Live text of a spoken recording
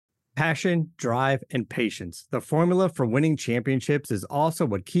Passion, drive, and patience. The formula for winning championships is also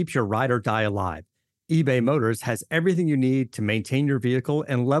what keeps your ride or die alive. eBay Motors has everything you need to maintain your vehicle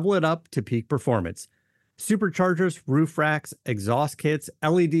and level it up to peak performance. Superchargers, roof racks, exhaust kits,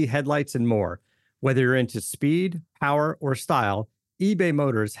 LED headlights, and more. Whether you're into speed, power, or style, eBay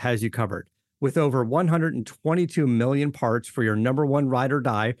Motors has you covered. With over 122 million parts for your number one ride or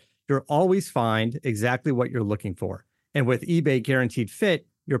die, you'll always find exactly what you're looking for. And with eBay Guaranteed Fit,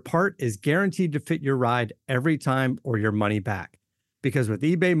 your part is guaranteed to fit your ride every time or your money back. Because with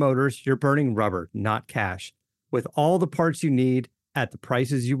eBay Motors, you're burning rubber, not cash. With all the parts you need at the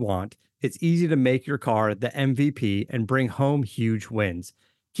prices you want, it's easy to make your car the MVP and bring home huge wins.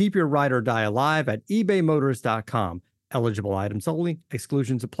 Keep your ride or die alive at ebaymotors.com. Eligible items only.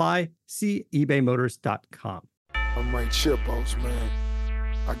 Exclusions apply. See ebaymotors.com. I'm Mike Chipos, man.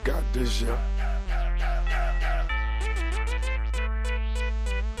 I got this, yeah.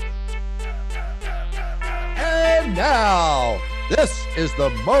 And now, this is the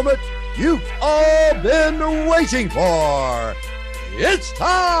moment you've all been waiting for. It's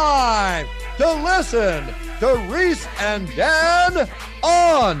time to listen to Reese and Dan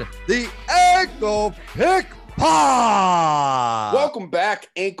on the Ankle Pick Pod. Welcome back,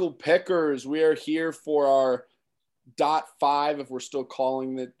 Ankle Pickers. We are here for our .5, if we're still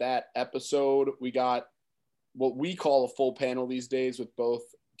calling it that episode. We got what we call a full panel these days with both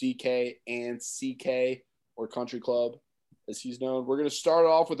DK and CK, or Country Club, as he's known. We're going to start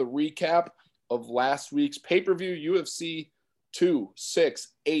off with a recap of last week's pay-per-view, UFC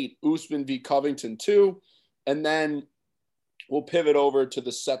 268, Usman v. Covington 2, and then we'll pivot over to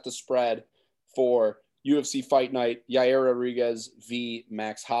the set the spread for UFC Fight Night, Yair Rodriguez v.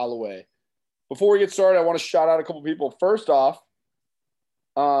 Max Holloway. Before we get started, I want to shout out a couple people. First off,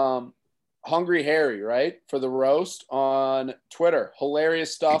 Hungry Harry, right, for the roast on Twitter.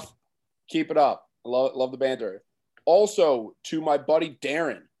 Hilarious stuff. Keep it up. I love the banter. Also, to my buddy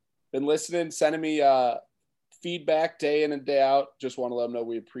Darren, been listening, sending me feedback day in and day out. Just want to let him know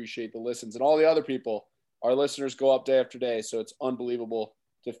we appreciate the listens. And all the other people, our listeners go up day after day, so it's unbelievable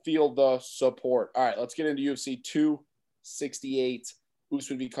to feel the support. All right, let's get into UFC 268,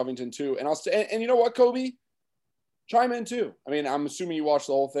 Usman v. Covington 2. And you know what, Kobe? Chime in too. I mean, I'm assuming you watched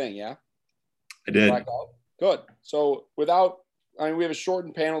the whole thing, yeah? I did. Good. So we have a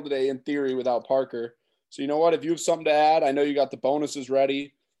shortened panel today in theory without Parker. So you know what? If you have something to add, I know you got the bonuses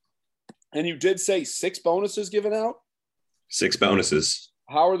ready. And you did say 6 bonuses given out? 6 bonuses.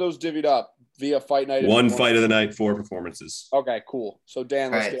 How are those divvied up via Fight Night? 1 fight of the night, 4 performances. Okay, cool. So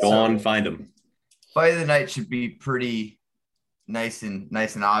Dan, let's go on, find them. Fight of the night should be pretty nice and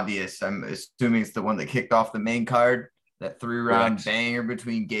obvious. I'm assuming it's the one that kicked off the main card. That 3-round banger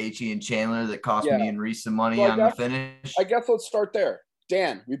between Gaethje and Chandler that cost me and Reese some money on the finish. I guess let's start there.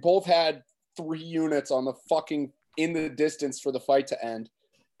 Dan, we both had 3 units on the fucking in the distance for the fight to end.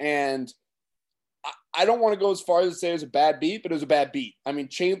 And I don't want to go as far as to say it was a bad beat, but it was a bad beat. I mean,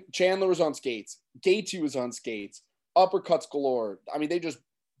 Chandler was on skates. Gaethje was on skates. Uppercuts galore. I mean,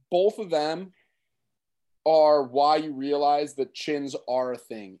 both of them are why you realize that chins are a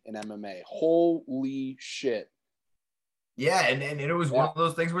thing in MMA. Holy shit. Yeah, and it was one of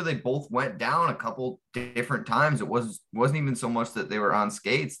those things where they both went down a couple different times. It wasn't even so much that they were on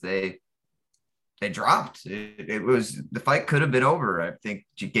skates. They dropped. It was, the fight could have been over. I think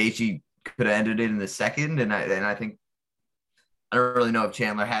Gaethje could have ended it in the second, and I think, I don't really know if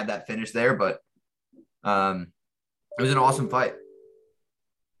Chandler had that finish there, but it was an awesome fight.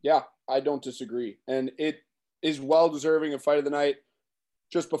 Yeah, I don't disagree, and it is well deserving of fight of the night.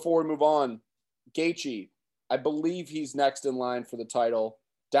 Just before we move on, Gaethje, I believe he's next in line for the title.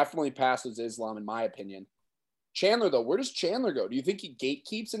 Definitely passes Islam, in my opinion. Chandler, though, where does Chandler go? Do you think he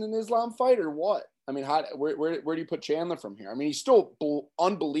gatekeeps in an Islam fight or what? I mean, where do you put Chandler from here? I mean, he's still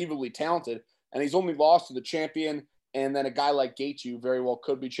unbelievably talented, and he's only lost to the champion, and then a guy like Gaethje, who very well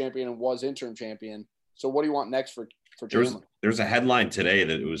could be champion and was interim champion. So what do you want next for Chandler? There's a headline today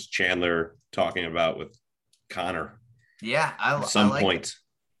that it was Chandler talking about with Conor. Yeah, at some point.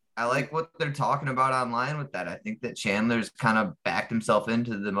 I like what they're talking about online with that. I think that Chandler's kind of backed himself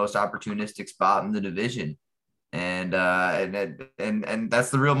into the most opportunistic spot in the division. And that's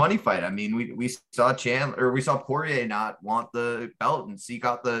the real money fight. I mean, we saw Poirier not want the belt and seek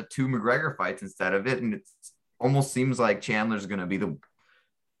out the 2 McGregor fights instead of it. And it almost seems like Chandler's going to be the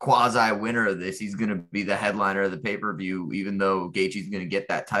quasi winner of this. He's going to be the headliner of the pay-per-view, even though Gaethje's going to get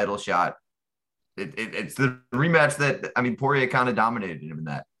that title shot. It's the rematch that, I mean, Poirier kind of dominated him in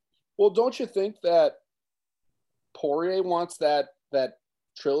that. Well, don't you think that Poirier wants that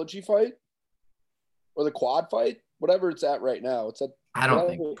trilogy fight or the quad fight, whatever it's at right now? It's at I don't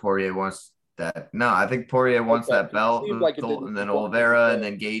think Poirier wants that. No, I think Poirier wants that belt, and then Oliveira, and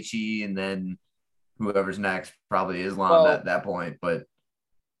then Gaethje, and then whoever's next, probably Islam at that point. But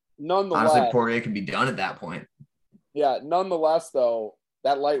nonetheless, honestly, Poirier can be done at that point. Yeah, nonetheless, though,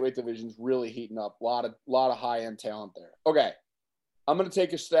 that lightweight division is really heating up. A lot of high-end talent there. Okay, I'm going to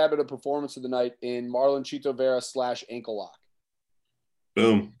take a stab at a performance of the night in Marlon Chito Vera / ankle lock.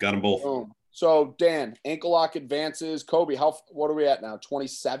 Boom, got them both. Boom. So, Dan, ankle lock advances. Kobe, what are we at now?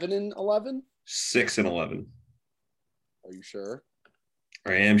 27-11? 6-11. Are you sure?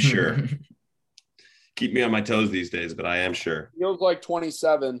 I am sure. Keep me on my toes these days, but I am sure. Feels like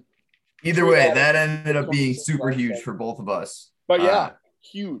 27. Either way, that ended up being super huge for both of us. But yeah,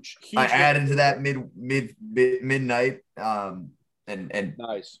 huge. I added to that midnight. And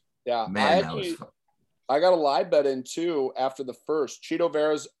nice. Yeah. Man, that was fun. I got a live bet in too after the first. Chito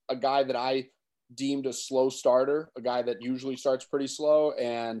Vera's a guy that I deemed a slow starter, a guy that usually starts pretty slow.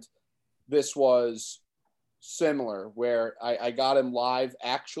 And this was similar where I got him live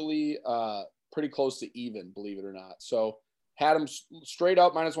actually pretty close to even, believe it or not. So had him straight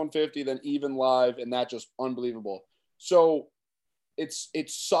up -150, then even live, and that just unbelievable. So it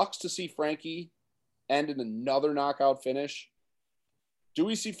sucks to see Frankie end in another knockout finish. Do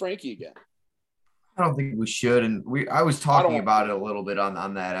we see Frankie again? I don't think we should. And I was talking about it a little bit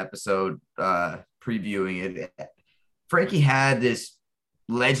on that episode, previewing it. Frankie had this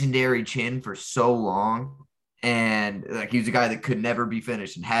legendary chin for so long, and like he was a guy that could never be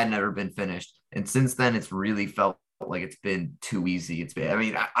finished and had never been finished. And since then, it's really felt like it's been too easy. I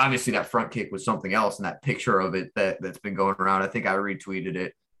mean, obviously that front kick was something else, and that picture of it that's been going around, I think I retweeted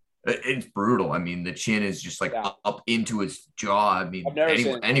it. It's brutal. I mean, the chin is just like up into his jaw. I mean,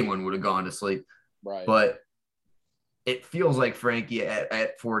 anyone would have gone to sleep. Right. But it feels like Frankie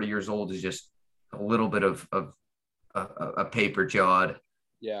at 40 years old is just a little bit of a paper-jawed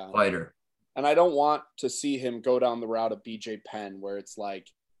fighter. And I don't want to see him go down the route of BJ Penn, where it's like,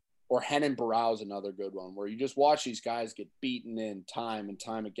 or Renan Barao is another good one, where you just watch these guys get beaten in time and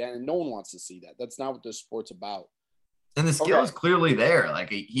time again, and no one wants to see that. That's not what this sport's about. And the skill is clearly there. Like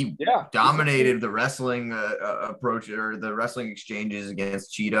he dominated the wrestling approach or the wrestling exchanges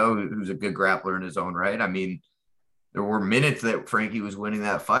against Chito, who's a good grappler in his own right. I mean, there were minutes that Frankie was winning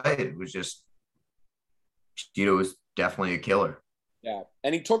that fight. It was just Chito was definitely a killer. Yeah,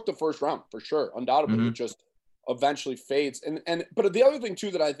 and he took the first round for sure, undoubtedly. Mm-hmm. It just eventually fades. But the other thing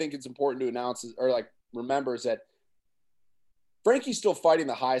too that I think it's important to announce remember is that Frankie's still fighting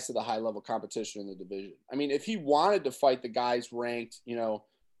the highest of the high-level competition in the division. I mean, if he wanted to fight the guys ranked,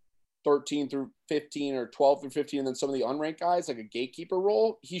 13 through 15 or 12 through 15, and then some of the unranked guys, like a gatekeeper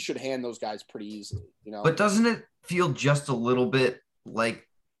role, he should hand those guys pretty easily, But doesn't it feel just a little bit like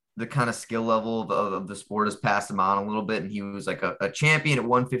the kind of skill level of the sport has passed him on a little bit, and he was like a champion at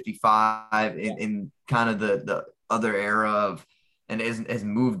 155 in kind of the other era of – and has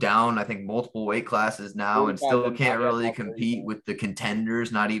moved down, I think, multiple weight classes now and still can't really compete with the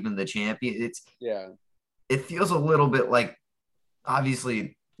contenders, not even the champion. It feels a little bit like,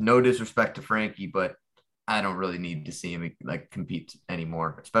 obviously, no disrespect to Frankie, but I don't really need to see him like compete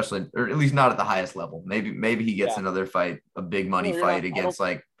anymore, especially, or at least not at the highest level. Maybe he gets another fight, a big money fight against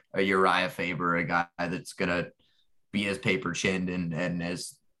like a Uriah Faber, a guy that's going to be as paper chinned and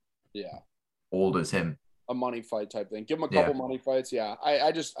as old as him. A money fight type thing. Give him a couple money fights. Yeah.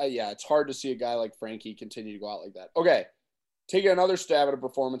 It's hard to see a guy like Frankie continue to go out like that. Okay. Taking another stab at a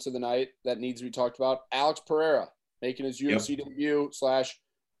performance of the night that needs to be talked about. Alex Pereira making his UFC debut /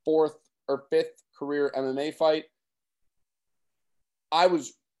 4th or 5th career MMA fight. I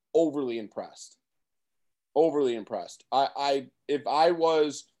was overly impressed. If I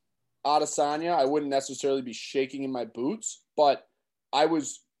was Adesanya, I wouldn't necessarily be shaking in my boots, but I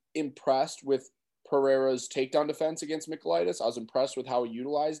was impressed with Pereira's takedown defense against Michailidis. I was impressed with how he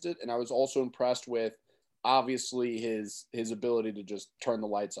utilized it, and I was also impressed with obviously his ability to just turn the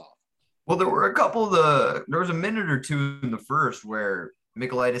lights off. Well, there was a minute or two in the first where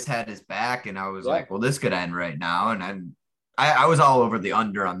Michailidis had his back, and I was like, well, this could end right now. And I was all over the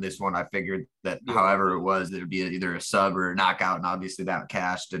under on this one. I figured that however it was, there'd be either a sub or a knockout, and obviously that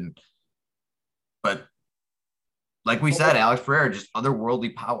cashed. But like we said, Alex Pereira, just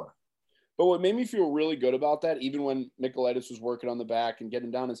otherworldly power. But what made me feel really good about that, even when Michailidis was working on the back and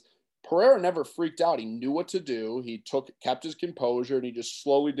getting down, is Pereira never freaked out. He knew what to do. He kept his composure, and he just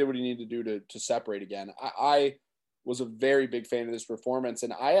slowly did what he needed to do to separate again. I was a very big fan of this performance,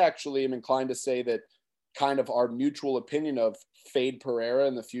 and I actually am inclined to say that kind of our mutual opinion of fade Pereira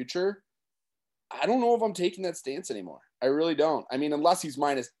in the future, I don't know if I'm taking that stance anymore. I really don't. I mean, unless he's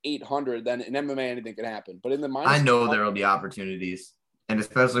 -800, then in MMA anything can happen. But in the I know there will be opportunities. And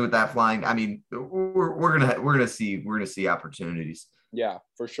especially with that flying, I mean, we're gonna see opportunities. Yeah,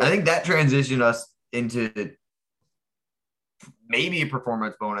 for sure. I think that transitioned us into maybe a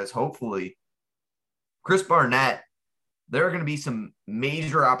performance bonus. Hopefully, Chris Barnett. There are going to be some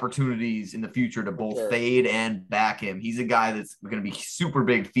major opportunities in the future to both fade and back him. He's a guy that's going to be super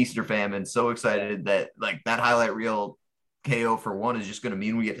big feast or famine. So excited that like that highlight reel KO for one is just going to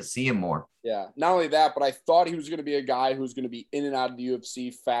mean we get to see him more. Yeah. Not only that, but I thought he was going to be a guy who's going to be in and out of the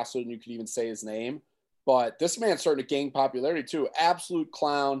UFC faster than you could even say his name. But this man's starting to gain popularity too. Absolute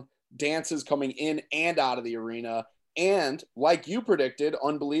clown, dances coming in and out of the arena. And like you predicted,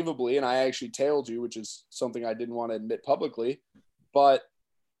 unbelievably, and I actually tailed you, which is something I didn't want to admit publicly, but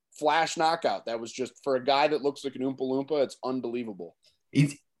flash knockout. That was just, for a guy that looks like an Oompa Loompa, it's unbelievable.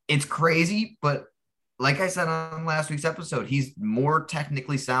 It's crazy, but like I said on last week's episode, he's more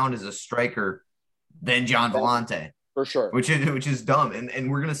technically sound as a striker than John Vellante. For sure. Which is dumb. And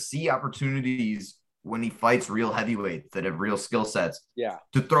we're going to see opportunities when he fights real heavyweights that have real skill sets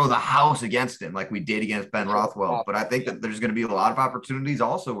to throw the house against him like we did against Ben Rothwell. But I think that there's going to be a lot of opportunities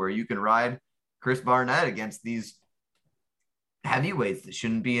also where you can ride Chris Barnett against these heavyweights that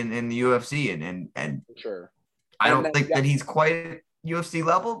shouldn't be in the UFC. And sure. I don't think that he's quite UFC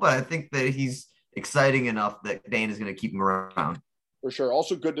level, but I think that he's exciting enough that Dane is going to keep him around. For sure.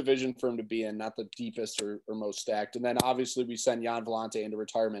 Also good division for him to be in, not the deepest or most stacked. And then obviously we send Jan Vellante into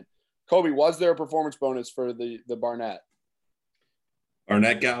retirement. Kobe, was there a performance bonus for the Barnett?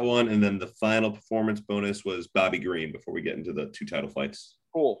 Barnett got one, and then the final performance bonus was Bobby Green before we get into the 2 title fights.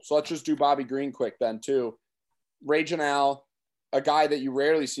 Cool. So let's just do Bobby Green quick then too. Raging Al, a guy that you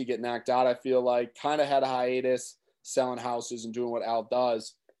rarely see get knocked out, I feel like, kind of had a hiatus, selling houses and doing what Al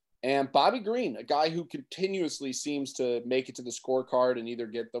does. And Bobby Green, a guy who continuously seems to make it to the scorecard and either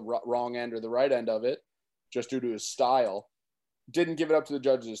get the wrong end or the right end of it, just due to his style. Didn't give it up to the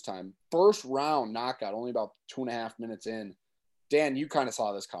judges this time. First round knockout, only about 2.5 minutes in. Dan, you kind of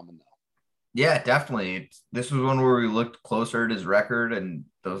saw this coming, though. Yeah, definitely. This was one where we looked closer at his record, and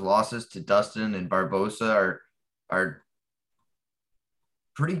those losses to Dustin and Barbosa are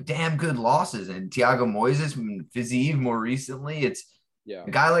pretty damn good losses. And Thiago Moises and Fiziev more recently, it's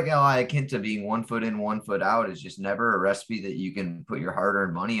a guy like Al Iaquinta being 1 foot in, 1 foot out is just never a recipe that you can put your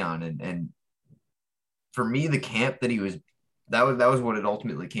hard-earned money on. And for me, the camp that he was that was what it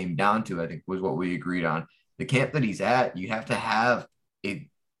ultimately came down to, I think, was what we agreed on. The camp that he's at, you have to have a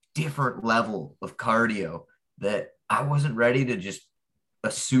different level of cardio that I wasn't ready to just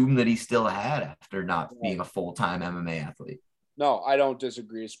assume that he still had after not being a full-time MMA athlete. No, I don't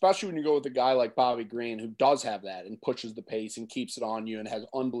disagree, especially when you go with a guy like Bobby Green, who does have that and pushes the pace and keeps it on you and has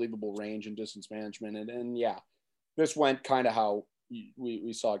unbelievable range and distance management. And yeah, this went kind of how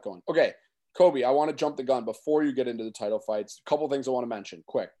we saw it going. Okay, Kobe, I want to jump the gun before you get into the title fights. A couple things I want to mention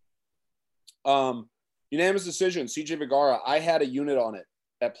quick. Unanimous decision, CJ Vergara. I had a unit on it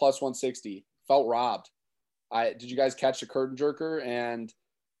at plus 160. Felt robbed. Did you guys catch the curtain jerker? And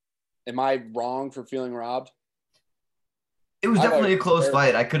am I wrong for feeling robbed? It was definitely a close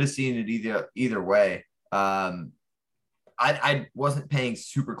fight. I could have seen it either way. I wasn't paying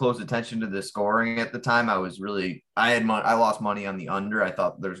super close attention to the scoring at the time. I lost money on the under. I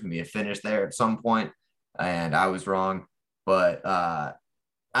thought there was going to be a finish there at some point, and I was wrong. But I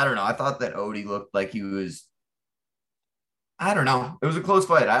don't know. I thought that Odie looked like he was. I don't know. It was a close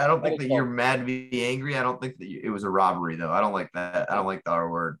fight. I don't think that you're mad to be angry. I don't think that it was a robbery, though. I don't like that. I don't like the R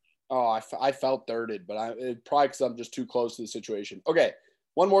word. Oh, I felt dirted, but probably because I'm just too close to the situation. Okay,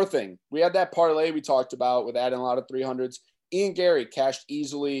 one more thing. We had that parlay we talked about with adding a lot of 300s. Ian Gary cashed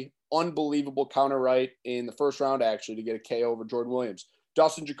easily, unbelievable counter right in the first round, actually, to get a KO over Jordan Williams.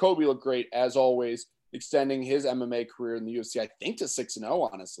 Dustin Jacoby looked great, as always, extending his MMA career in the UFC, I think, to 6-0,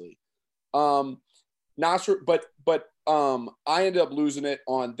 honestly. Nasser, but I ended up losing it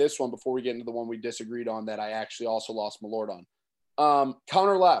on this one before we get into the one we disagreed on that I actually also lost my lord on.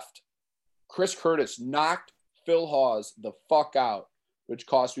 Counter left, Chris Curtis knocked Phil Hawes the fuck out, which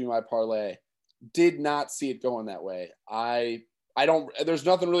cost me my parlay. Did not see it going that way. There's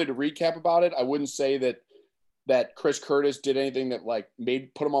nothing really to recap about it. I wouldn't say that Chris Curtis did anything that like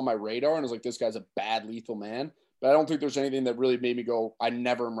put him on my radar and I was like, this guy's a bad lethal man. But I don't think there's anything that really made me go, I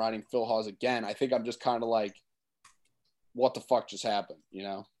never am riding Phil Hawes again. I think I'm just kind of like, what the fuck just happened, you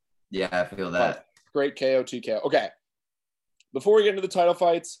know? Yeah, I feel that. But great KO, TKO. Okay. Before we get into the title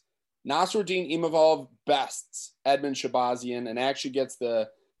fights, Nasruddin Imavov bests Edmund Shabazian and actually gets the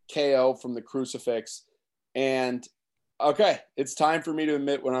KO from the crucifix. And okay, it's time for me to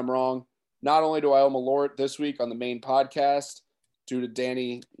admit when I'm wrong. Not only do I owe Malort this week on the main podcast due to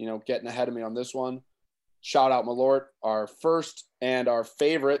Danny, getting ahead of me on this one, Shout out Malort, our first and our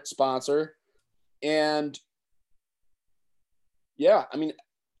favorite sponsor. And yeah, I mean,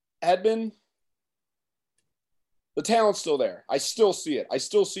 Edmond, the talent's still there. I still see it. I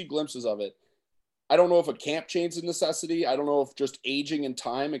still see glimpses of it. I don't know if a camp change is a necessity. I don't know if just aging and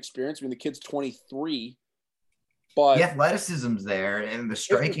time experience. I mean, the kid's 23, but the athleticism's there and the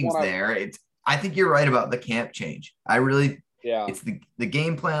striking's there. I think you're right about the camp change. It's the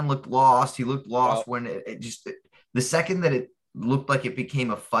game plan looked lost. He looked lost when the second that it looked like it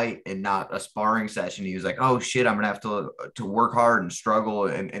became a fight and not a sparring session, he was like, oh shit, I'm gonna have to work hard and struggle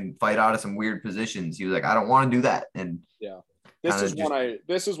and fight out of some weird positions. He was like, I don't want to do that. And this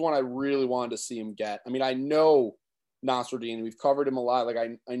is one I really wanted to see him get. I mean, I know Nasruddin, we've covered him a lot. Like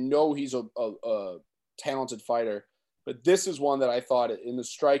I know he's a talented fighter, but this is one that I thought in the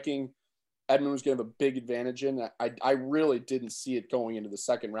striking, Edmond was going to have a big advantage in. I really didn't see it going into the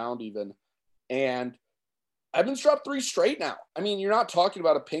second round even. And Edmond's dropped 3 straight now. I mean, you're not talking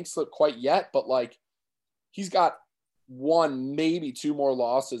about a pink slip quite yet, but like he's got 1, maybe 2 more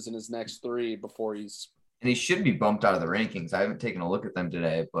losses in his next 3 before he's. And he should be bumped out of the rankings. I haven't taken a look at them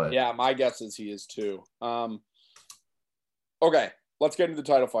today, but yeah, my guess is he is too. Okay, let's get into the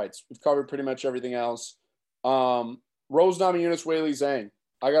title fights. We've covered pretty much everything else. Rose Namajunas, Weili Zhang.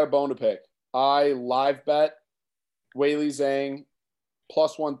 I got a bone to pick. I live bet Weili Zhang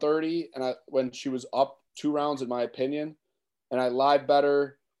plus 130, and when she was up 2 rounds, in my opinion, and I live bet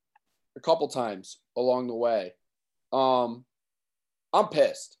her a couple times along the way. I'm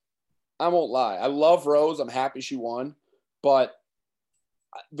pissed. I won't lie. I love Rose. I'm happy she won, but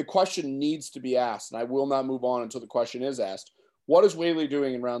the question needs to be asked, and I will not move on until the question is asked. What is Weili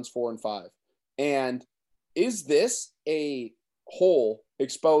doing in rounds 4 and 5? And is this a hole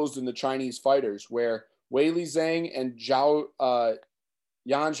exposed in the Chinese fighters where Weili Zhang and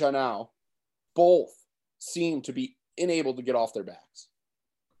Yan Zhanao both seem to be unable to get off their backs?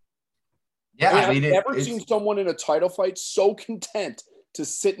 Yeah, I've never seen someone in a title fight so content to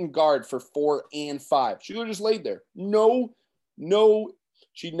sit and guard for 4 and 5. She would have just laid there. No,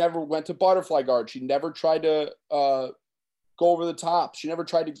 she never went to butterfly guard. She never tried to go over the top. She never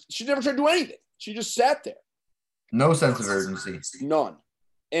tried to do anything. She just sat there. No sense of urgency. None.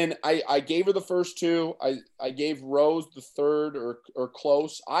 And I gave her the first 2. I gave Rose the third or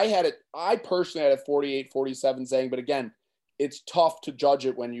close. I personally had it 48-47 Zhang, but again, it's tough to judge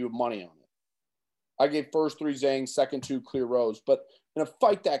it when you have money on it. I gave first 3 Zhang, second 2 clear Rose. But in a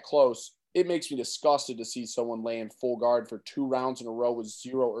fight that close, it makes me disgusted to see someone lay in full guard for 2 rounds in a row with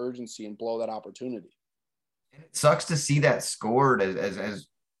 0 urgency and blow that opportunity. It sucks to see that scored as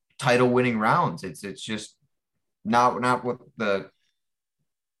title winning rounds. It's just not what the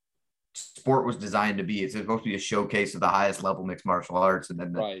sport was designed to be. It's supposed to be a showcase of the highest level mixed martial arts, and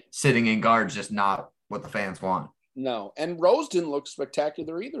then sitting in guard's just not what the fans want. No, and Rose didn't look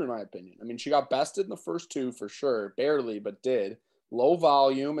spectacular either, in my opinion. I mean, she got bested in the first 2 for sure, barely, but did. Low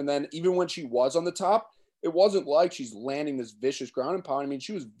volume, and then even when she was on the top, it wasn't like she's landing this vicious ground and pound. I mean,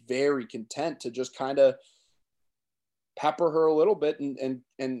 she was very content to just kind of pepper her a little bit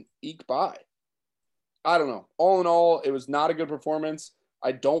and eke by. I don't know. All in all, it was not a good performance.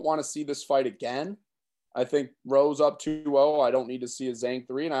 I don't want to see this fight again. I think Rose up 2-0. I don't need to see a Zhang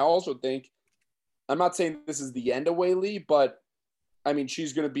 3. And I also think, I'm not saying this is the end of Weili, but I mean,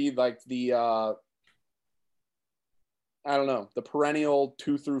 she's going to be like the, I don't know, the perennial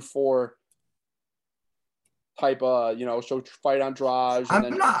 2 through 4 type, she'll fight Andrade.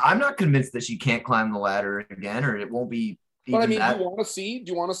 I'm not convinced that she can't climb the ladder again, or it won't be. But I mean, do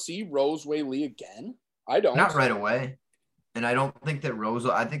you want to see Rose Weili again? I don't. Not right away. And I don't think that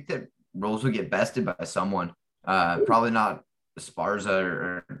I think that Rose will get bested by someone. Probably not Esparza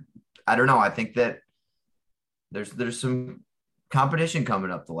or I don't know. I think that there's some competition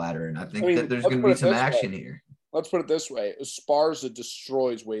coming up the ladder, and I think that there's going to be some action here. Let's put it this way. Esparza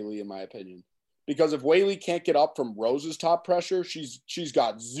destroys Weili, in my opinion. Because if Weili can't get up from Rose's top pressure, she's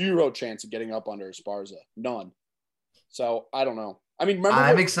got 0 chance of getting up under Esparza. None. So, I don't know. I mean,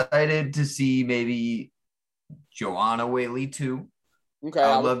 I'm excited to see maybe Joanna Weili too. Okay.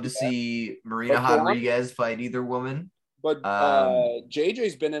 I would love to see Marina Rodriguez fight either woman. But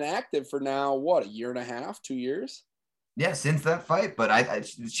JJ's been inactive for now, what, 1.5 years, 2 years? Yeah, since that fight. But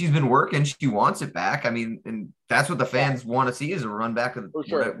she's been working. She wants it back. I mean, and that's what the fans want to see is a run back of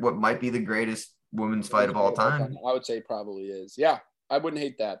what might be the greatest women's fight of all time. I would say probably is. Yeah, I wouldn't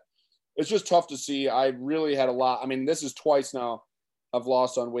hate that. It's just tough to see. I really had a lot. I mean, this is twice now I've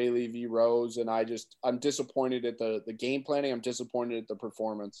lost on Weili v. Rose, and I'm disappointed at the game planning. I'm disappointed at the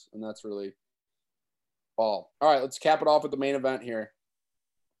performance, and that's really all. All right, let's cap it off with the main event here.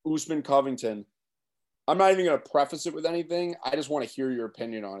 Usman Covington. I'm not even going to preface it with anything. I just want to hear your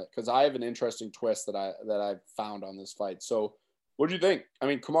opinion on it because I have an interesting twist that I found on this fight. So, what do you think? I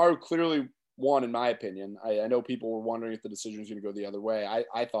mean, Kamaru clearly won, in my opinion. I know people were wondering if the decision was going to go the other way.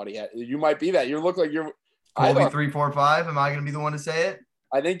 I thought he had. You might be that. You look like you're. Colby 3-4-5. Am I going to be the one to say it?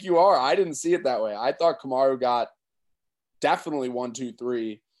 I think you are. I didn't see it that way. I thought Kamaru got definitely 1, 2,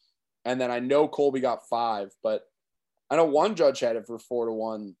 3, and then I know Colby got 5, but I know one judge had it for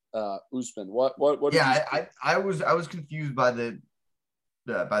 4-1. Usman. What? Yeah, I was confused by the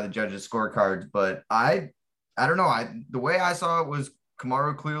judges' scorecards, but I don't know. The way I saw it was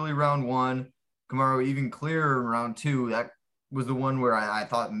Kamaru clearly round 1, Kamaru even clearer round 2. That was the one where I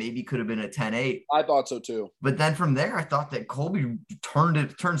thought maybe could have been a 10-8. I thought so too. But then from there, I thought that Colby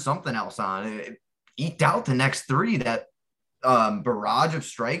turned something else on. It eked out the next 3. That barrage of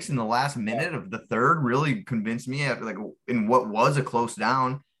strikes in the last minute of the third really convinced me in what was a close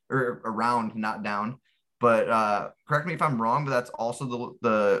down or a round, not down. But correct me if I'm wrong, but that's also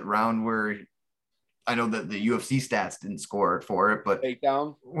the round where I know that the UFC stats didn't score for it, but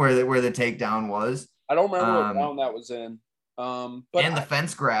takedown where the takedown was. I don't remember what round that was in. But the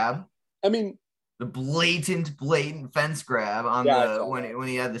fence grab. I mean, the blatant fence grab on when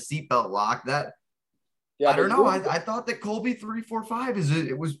he had the seatbelt lock. That I don't know. I thought that Colby 3-4-5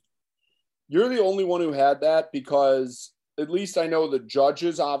 it was. You're the only one who had that because at least I know the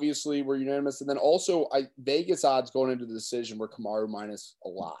judges obviously were unanimous, and then also Vegas odds going into the decision were Kamaru minus a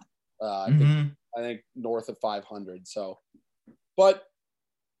lot. I think north of 500. So, but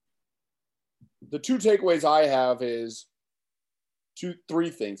the 2 takeaways I have is 3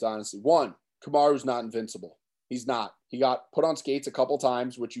 things, honestly. 1, Kamaru's not invincible. He's not. He got put on skates a couple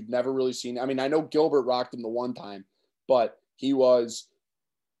times, which you've never really seen. I mean, I know Gilbert rocked him the one time, but he was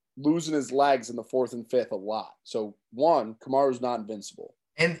losing his legs in the 4th and 5th a lot. So 1, Kamaru's not invincible.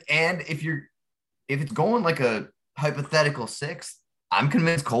 And if it's going like a hypothetical 6th, I'm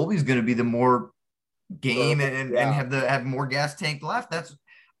convinced Colby's going to be the more game and have more gas tank left. That's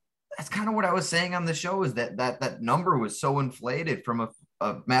kind of what I was saying on the show is that number was so inflated from a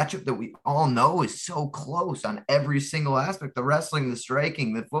matchup that we all know is so close on every single aspect, the wrestling, the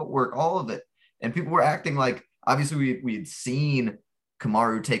striking, the footwork, all of it. And people were acting like, obviously we had seen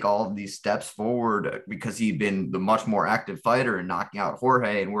Kamaru take all of these steps forward because he'd been the much more active fighter and knocking out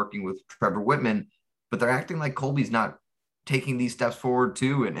Jorge and working with Trevor Whitman, but they're acting like Colby's not taking these steps forward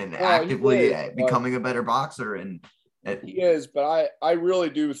too and actively becoming a better boxer. And he is, but I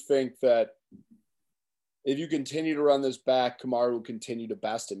really do think that if you continue to run this back, Kamaru will continue to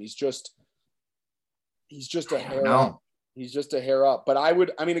best him. He's just a hair up. He's just a hair up. But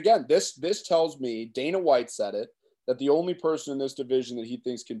again, this tells me, Dana White said it, that the only person in this division that he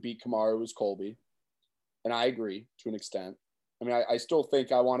thinks can beat Kamaru is Colby. And I agree to an extent. I mean, I still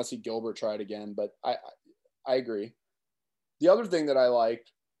think I want to see Gilbert try it again, but I agree. The other thing that I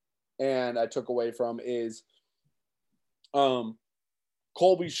liked and I took away from is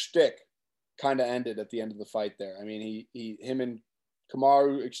Colby's shtick kind of ended at the end of the fight there. I mean, him and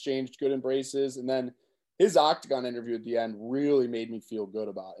Kamaru exchanged good embraces, and then his Octagon interview at the end really made me feel good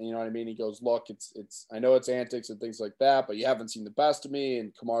about it. You know what I mean? He goes, look, it's I know it's antics and things like that, but you haven't seen the best of me,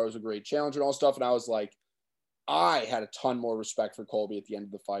 and Kamaru's a great challenger and all stuff. And I was like, I had a ton more respect for Colby at the end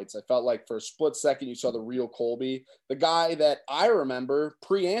of the fights. I felt like for a split second, you saw the real Colby, the guy that I remember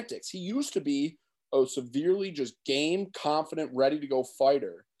pre-antics. He used to be a severely just game, confident, ready to go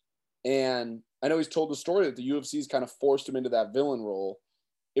fighter. And I know he's told the story that the UFC's kind of forced him into that villain role.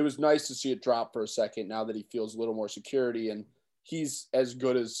 It was nice to see it drop for a second now that he feels a little more security, and he's as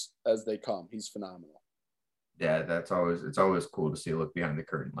good as they come. He's phenomenal. Yeah, it's always cool to see a look behind the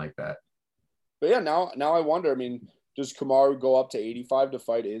curtain like that. But yeah, now I wonder, I mean, does Kamaru go up to 85 to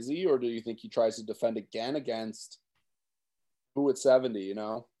fight Izzy, or do you think he tries to defend again against who at 70, you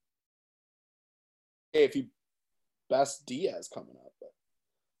know? Hey, if he best Diaz coming up. But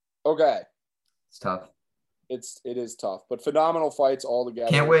okay. It's tough. It is tough, but phenomenal fights all together.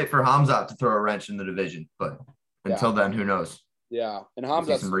 Can't wait for Khamzat to throw a wrench in the division, but until then, who knows? Yeah, and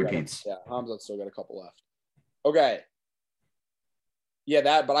Khamzat's some repeats. Khamzat's still got a couple left. Okay.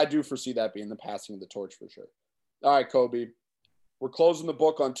 Yeah, but I do foresee that being the passing of the torch for sure. All right, Kobe. We're closing the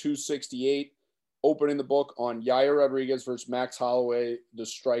book on 268, opening the book on Yair Rodriguez versus Max Holloway, the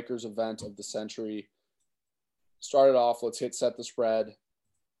strikers event of the century. Start it off. Let's set the spread.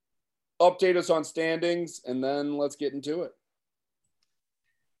 Update us on standings, and then let's get into it.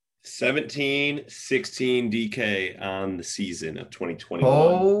 17-16 DK on the season of 2021.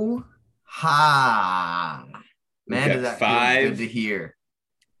 Oh, ha. Man, does that feel good to hear.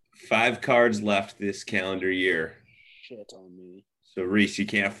 5 cards left this calendar year. Shit on me. So Reese, you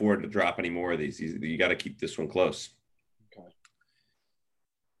can't afford to drop any more of these. You got to keep this one close. Okay.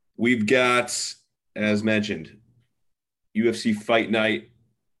 We've got, as mentioned, UFC Fight Night,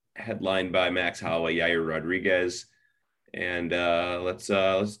 headlined by Max Holloway, Yair Rodriguez. And let's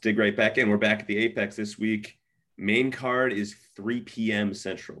dig right back in. We're back at the Apex this week. Main card is 3 p.m.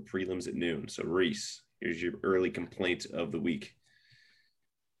 Central, prelims at noon. So Reese, here's your early complaint of the week.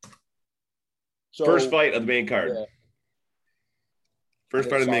 So, First fight of the main card. Yeah. First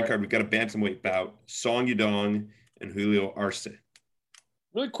fight of the main Sorry. card, we've got a bantamweight bout. Song Yadong and Julio Arce.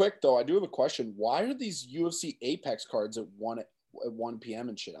 Really quick though, I do have a question. Why are these UFC Apex cards at 1 p.m.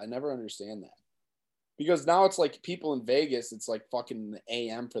 and shit? I never understand that. Because now it's like people in Vegas, it's like fucking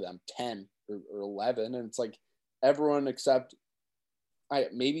a.m. for them, 10 or 11, and it's like everyone except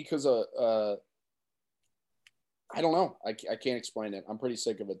maybe because of I don't know. I can't explain it. I'm pretty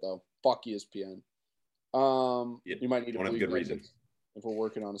sick of it though. Fuck ESPN. You might need to don't have a good reason if we're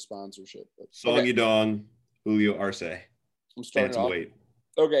working on a sponsorship. But, Song Yadong, Julio Arce. I'm starting off. Bantamweight.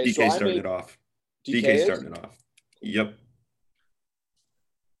 Okay, DK so starting it off. DK starting it off. Yep.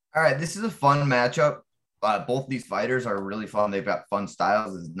 All right, this is a fun matchup. Both these fighters are really fun. They've got fun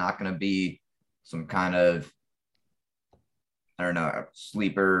styles. It's not going to be some kind of, I don't know,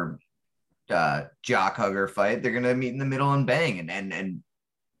 sleeper jock hugger fight. They're going to meet in the middle and bang. And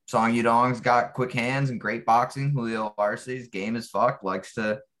Song Yadong's got quick hands and great boxing. Julio Arce's game is fucked. Likes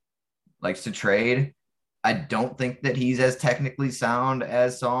to trade. I don't think that he's as technically sound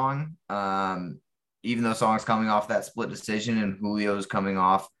as Song. Even though Song's coming off that split decision and Julio's coming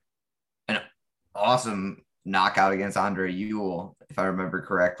off an awesome knockout against Andre Ewell, if I remember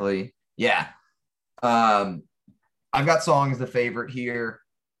correctly. Yeah. I've got Song as the favorite here.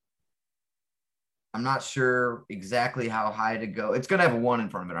 I'm not sure exactly how high to go. It's going to have a 1 in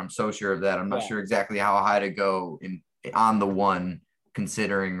front of it. I'm so sure of that. I'm not sure exactly how high to go on the 1,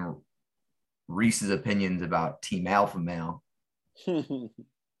 considering Reese's opinions about Team Alpha Male.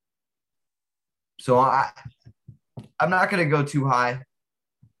 So I'm not going to go too high.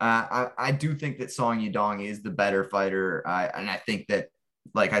 I do think that Song Yadong is the better fighter. And I think that,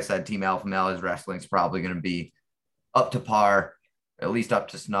 like I said, Team Alpha Male, his wrestling is probably going to be up to par, at least up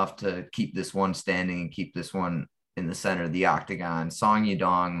to snuff to keep this one standing and keep this one in the center of the octagon. Song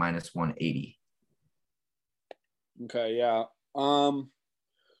Yadong minus 180. Okay, yeah.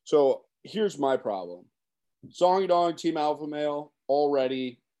 So here's my problem. Song Yadong, Team Alpha Male,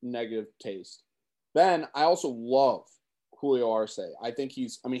 already negative taste. Then I also love Julio Arce. I think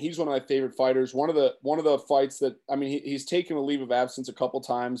he's one of my favorite fighters. One of the fights that, he's taken a leave of absence a couple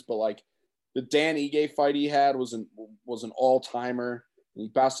times, but like the Dan Ige fight he had was an all-timer. And he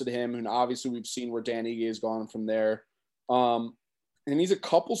bested him, and obviously we've seen where Dan Ige has gone from there. And he's a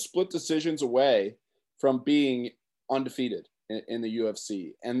couple split decisions away from being undefeated in the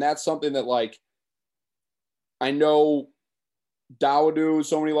UFC. And that's something that, like, I know Dawodu,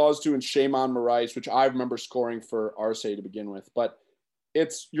 so many laws too, and Shayman Moraes, which I remember scoring for Arce to begin with. But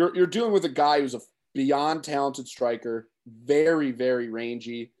it's you're dealing with a guy who's a beyond talented striker, very, very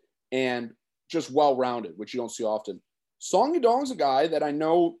rangy, and just well-rounded, which you don't see often. Song Yadong's a guy that I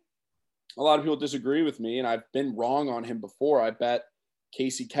know a lot of people disagree with me, and I've been wrong on him before. I bet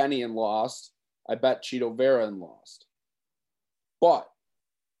Casey Kenny and lost. I bet Chito Vera and lost. But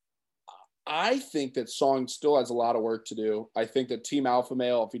I think that Song still has a lot of work to do. I think that Team Alpha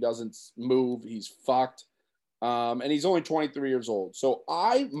Male, if he doesn't move, he's fucked. And he's only 23 years old. So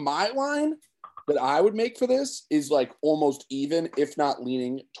my line that I would make for this is like almost even, if not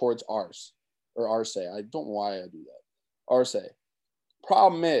leaning towards Arce. I don't know why I do that. Arce.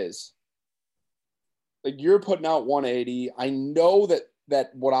 Problem is, like, you're putting out 180. I know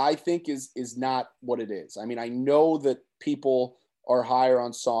that what I think is not what it is. I mean, I know that people are higher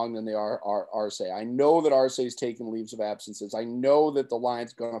on Song than they are Arce. I know that Arce is taking leaves of absences. I know that the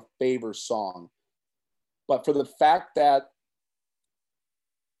line's going to favor Song. But for the fact that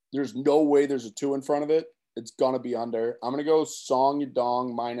there's no way there's a 2 in front of it, it's going to be under. I'm going to go Song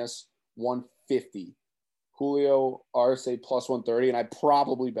Yadong minus 150. Julio Arce plus 130, and I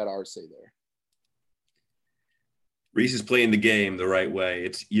probably bet Arce there. Reese is playing the game the right way.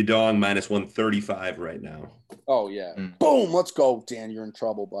 It's Yadong minus 135 right now. Oh, yeah. Boom. Let's go, Dan. You're in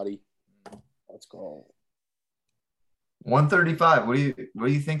trouble, buddy. Let's go. 135. What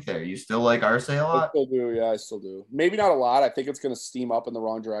do you think there? You still like Arce a lot? I still do. Yeah, I still do. Maybe not a lot. I think it's going to steam up in the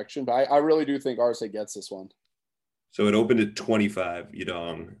wrong direction, but I really do think Arce gets this one. So it opened at 25,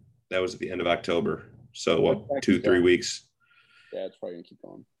 Yadong. That was at the end of October. So what, 2-3 weeks? Yeah, it's probably going to keep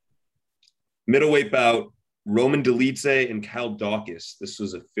going. Middleweight bout. Roman Dolidze and Kyle Dawkins. This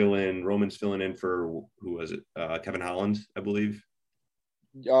was a fill-in. Roman's filling in for, who was it? Kevin Holland, I believe.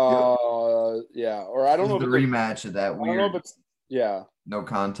 Yeah. Or I don't know This if is the it's rematch of that I don't know weird if it's yeah. no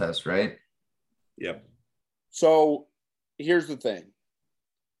contest, right? Yep. So here's the thing.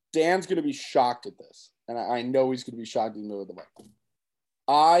 Dan's going to be shocked at this. And I know he's going to be shocked in the middle of the month.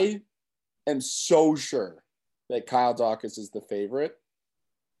 I am so sure that Kyle Dawkins is the favorite.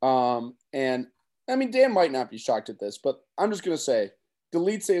 And I mean, Dan might not be shocked at this, but I'm just going to say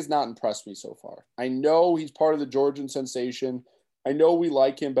Delitze has not impressed me so far. I know he's part of the Georgian sensation. I know we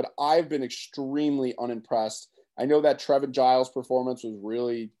like him, but I've been extremely unimpressed. I know that Trevin Giles performance was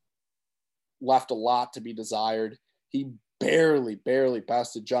really left a lot to be desired. He barely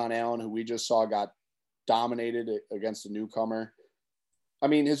bested John Allen, who we just saw got dominated against a newcomer. I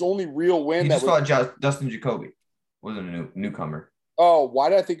mean, his only real win He that just was fought Dustin Jacoby. Wasn't a newcomer. Oh, why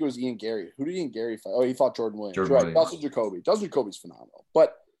did I think it was Ian Gary? Who did Ian Gary fight? Oh, he fought Jordan Williams. Jordan Right, Williams. Dustin Jacoby. Dustin Jacoby's phenomenal.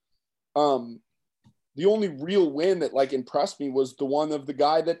 But the only real win that like impressed me was the one of the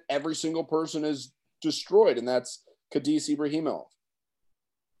guy that every single person has destroyed, and that's Khadis Ibrahimov.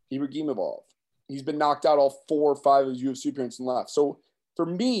 He's been knocked out all 4 or 5 of his UFC appearances and left. So for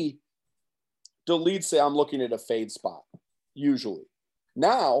me, Delitze, I'm looking at a fade spot, usually.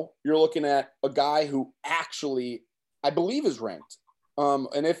 Now you're looking at a guy who actually, I believe, is ranked.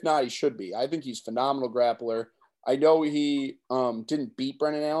 And if not, he should be. I think he's a phenomenal grappler. I know he didn't beat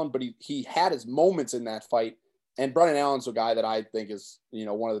Brendan Allen, but he had his moments in that fight. And Brendan Allen's a guy that I think is,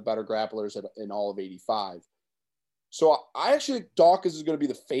 one of the better grapplers in all of 85. So I actually think Dawkins is going to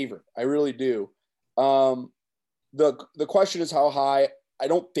be the favorite. I really do. The question is how high. I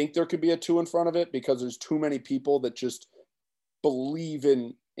don't think there could be a 2 in front of it because there's too many people that just believe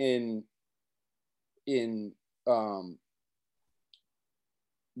in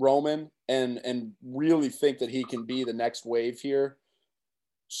Roman and really think that he can be the next wave here.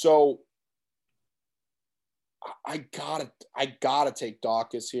 So I gotta take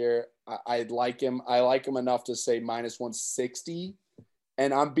Dawkins here. I like him. I like him enough to say minus 160.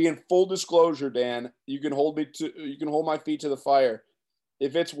 And I'm being full disclosure, Dan. You can hold my feet to the fire.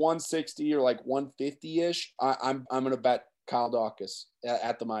 If it's 160 or like 150-ish, I'm gonna bet Kyle Dawkins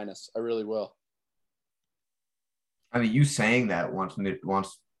at the minus. I really will. I mean, you saying that wants to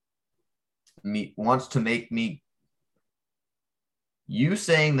make me. You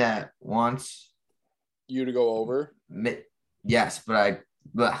saying that wants you to go over. Yes, but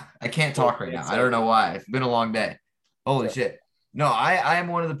I can't talk right now. I don't know why. It's been a long day. Holy shit. No, I am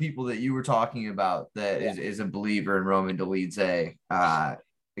one of the people that you were talking about that is a believer in Roman Dolidze.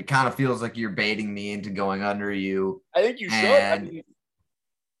 It kind of feels like you're baiting me into going under you. I think you should. And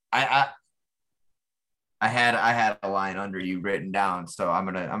I had a line under you written down, so I'm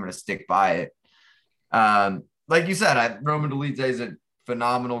gonna stick by it. Like you said, Roman Dolidze is a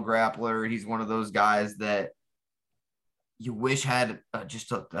phenomenal grappler. He's one of those guys that you wish had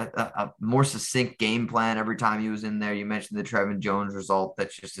just a more succinct game plan every time he was in there. You mentioned the Trevin Jones result.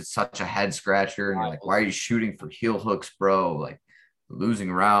 That's just it's such a head scratcher. And you're like, why are you shooting for heel hooks, bro? Like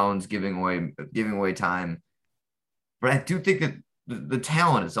losing rounds, giving away time. But I do think that the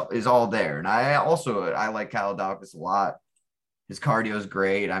talent is all there. And I like Kyle Dawkins a lot. His cardio is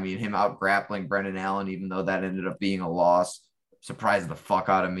great. I mean, him out grappling Brendan Allen, even though that ended up being a loss, surprised the fuck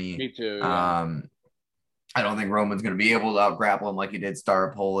out of me. Me too. Yeah. I don't think Roman's going to be able to out grapple him like he did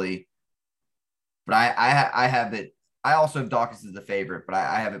Staropoli. But I have it. I also have Dawkins as the favorite, but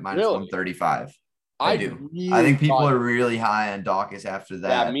I have it minus 135. I do. Really I think people are really high on Dawkins after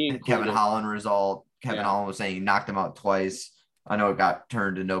that Kevin Holland result. Kevin Holland was saying he knocked him out twice. I know it got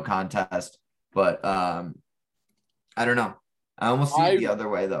turned to no contest, but I don't know. I almost see it the other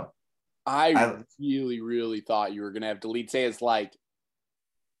way though. I really, really thought you were going to have Delitze as like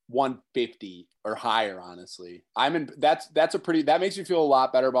 150 or higher, honestly. That makes me feel a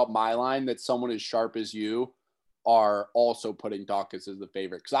lot better about my line that someone as sharp as you are also putting Dawkins as the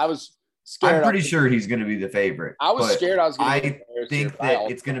favorite. Because I was scared. I'm pretty sure he's going to be the favorite. I was scared I was going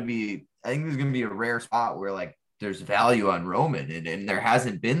to be I think there's going to be a rare spot where like there's value on Roman and there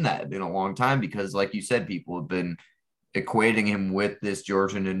hasn't been that in a long time because like you said, people have been equating him with this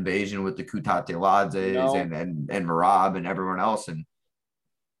Georgian invasion with the Kutate Ladzes and Merab and everyone else. And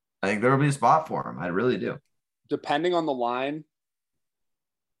I think there will be a spot for him. I really do. Depending on the line,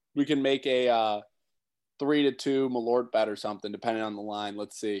 we can make a 3-2 Malort bet or something, depending on the line.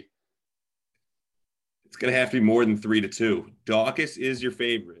 Let's see. It's going to have to be more than 3-2. Dawkins is your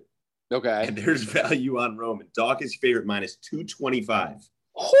favorite. Okay. And there's value on Roman. Dawkins favorite minus 225.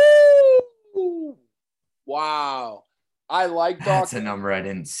 Wow. I like Dawkins. That's a number I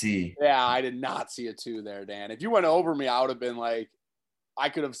didn't see. Yeah, I did not see a 2 there, Dan. If you went over me, I would have been like, I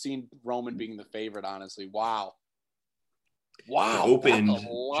could have seen Roman being the favorite, honestly. Wow. Wow. It opened that's a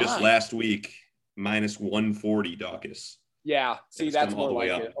lot. just last week, minus 140 Daukaus. Yeah. See, It's that's come all more the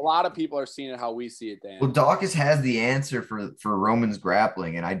way like up. it. A lot of people are seeing it how we see it, Dan. Well, Daukaus has the answer for Roman's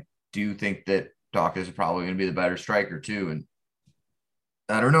grappling, and I do think that Daukaus is probably going to be the better striker too. And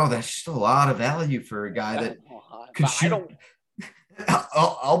I don't know, that's just a lot of value for a guy that could shoot.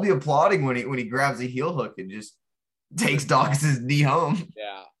 I'll be applauding when he grabs a heel hook and just takes Daukaus's knee home.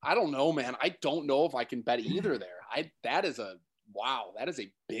 Yeah, I don't know, man. I don't know if I can bet either there. That is a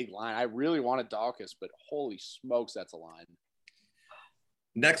big line. I really wanted Daukaus, but holy smokes, that's a line.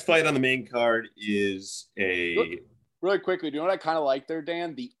 Next fight on the main card is Really quickly, do you know what I kind of like there,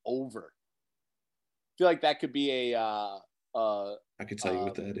 Dan? The over. I feel like that could be I could tell you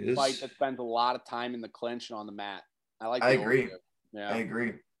what that is. Fight that spends a lot of time in the clinch and on the mat. I agree. Yeah. I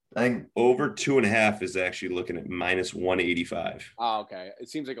agree. I think over 2.5 is actually looking at minus 185. Oh, okay. It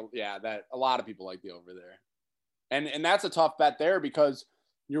seems like that a lot of people like the over there, and that's a tough bet there because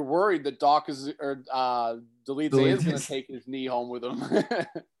you're worried that Daukaus Dolidze is going to take his knee home with him.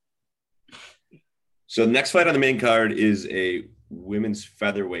 So the next fight on the main card is a women's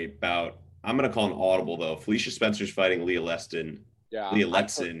featherweight bout. I'm going to call an audible though. Felicia Spencer's fighting Leah Letson. Yeah, Leah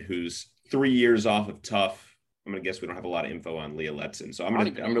Letson, who's 3 years off of Tough. I'm gonna guess we don't have a lot of info on Leah Letson, so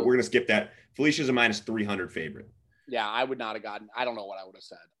we're gonna skip that. Felicia's a minus 300 favorite. Yeah, I would not have gotten. I don't know what I would have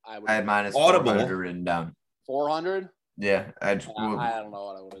said. I had minus audible 400 written down. 400. Yeah, I don't know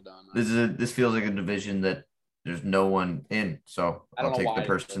what I would have done. This feels like a division that there's no one in, so I'll take the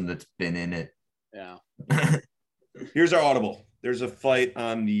person that's been in it. Yeah. Here's our audible. There's a fight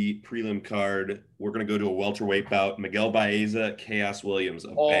on the prelim card. We're gonna go to a welterweight bout. Miguel Baeza, Chaos Williams.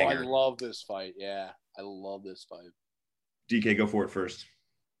 Banger. I love this fight. Yeah. I love this fight. DK, go for it first.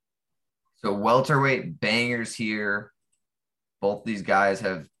 So welterweight bangers here. Both these guys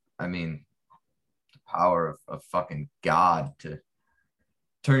have, the power of fucking God to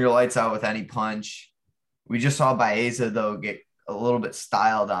turn your lights out with any punch. We just saw Baeza, though, get a little bit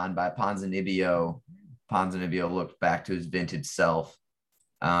styled on by Ponzinibbio. Ponzinibbio looked back to his vintage self.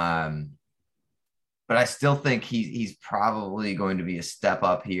 But I still think he's probably going to be a step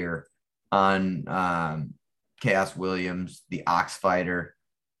up here on Chaos Williams, the Ox fighter.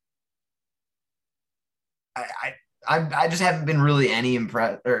 I just haven't been really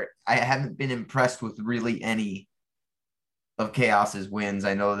I haven't been impressed with really any of Chaos's wins.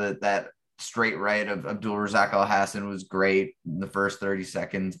 I know that straight right of Abdulrazak Alhassan was great in the first 30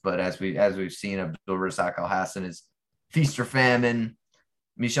 seconds, but as we've seen, Abdulrazak Alhassan is feast or famine.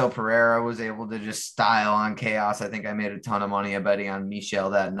 Michel Pereira was able to just style on Chaos. I think I made a ton of money betting on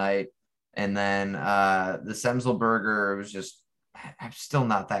Michel that night. And then the Semselberger was just, I'm still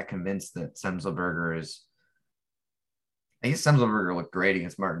not that convinced that Semselberger is, I guess Semselberger looked great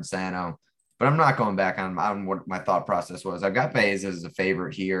against Martin Sano, but I'm not going back on what my thought process was. I've got Baez as a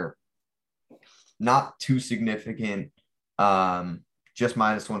favorite here. Not too significant, just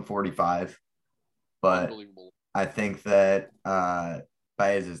minus 145. But I think that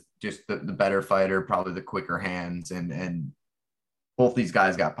Baez is just the better fighter, probably the quicker hands, and both these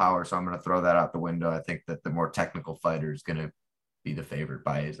guys got power, so I'm going to throw that out the window. I think that the more technical fighter is going to be the favorite,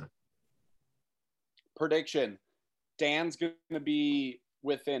 Baeza. Prediction. Dan's going to be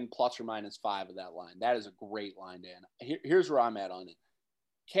within plus or minus 5 of that line. That is a great line, Dan. Here's where I'm at on it.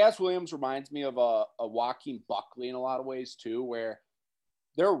 Chaos Williams reminds me of a Joaquin Buckley in a lot of ways too, where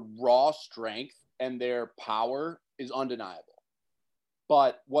their raw strength and their power is undeniable.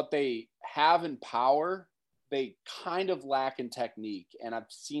 But what they have in power, they kind of lack in technique, and I've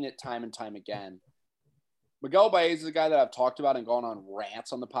seen it time and time again. Miguel Baez is a guy that I've talked about and gone on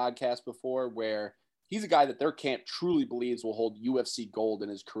rants on the podcast before, where he's a guy that their camp truly believes will hold UFC gold in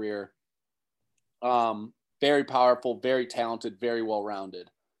his career. Very powerful, very talented, very well-rounded.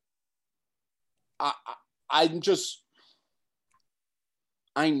 I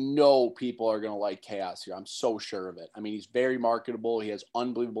know people are going to like Chaos here. I'm so sure of it. I mean, he's very marketable. He has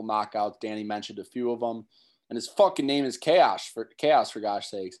unbelievable knockouts. Danny mentioned a few of them. And his fucking name is Chaos, for gosh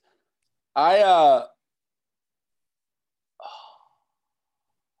sakes. I'm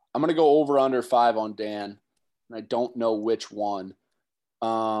going to go over under 5 on Dan. And I don't know which one.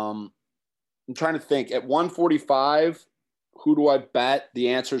 I'm trying to think. At 145, who do I bet? The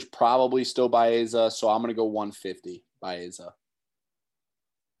answer is probably still Baeza. So I'm going to go 150 Baeza.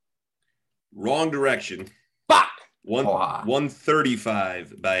 Wrong direction. Fuck!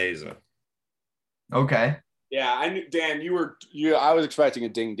 135 Baeza. Okay. Yeah, I knew, Dan, I was expecting a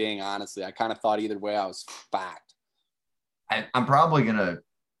ding ding, honestly. I kind of thought either way I was fucked. I'm probably going to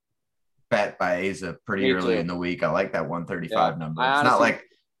bet Baeza pretty early in the week. I like that 135 number. It's not like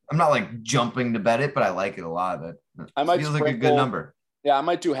I'm not like jumping to bet it, but I like it a lot. It I might feels like a good number. Yeah, I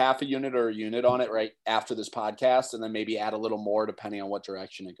might do half a unit or a unit on it right after this podcast, and then maybe add a little more depending on what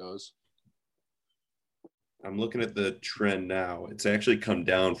direction it goes. I'm looking at the trend now. It's actually come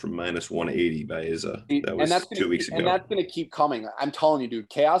down from -180 by Izza. That was 2 weeks ago. And that's going to keep coming. I'm telling you, dude,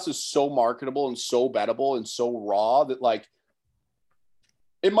 Chaos is so marketable and so bettable and so raw that, like,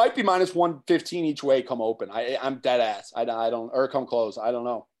 it might be -115 each way come open. I'm dead ass. I don't, or come close. I don't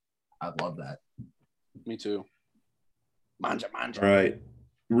know. I'd love that. Me too. Manja. All right.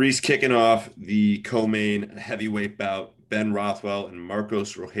 Reese kicking off the co-main heavyweight bout, Ben Rothwell and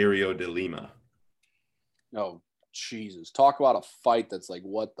Marcos Rogerio de Lima. Oh, Jesus. Talk about a fight that's like,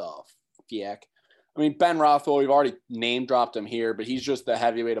 what the fuck? I mean, Ben Rothwell, we've already name dropped him here, but he's just the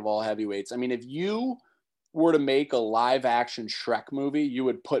heavyweight of all heavyweights. I mean, if you were to make a live action Shrek movie, you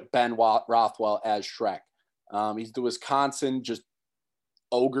would put Ben Rothwell as Shrek. He's the Wisconsin just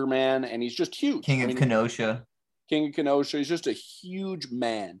ogre man, and he's just huge. King of Kenosha. He's just a huge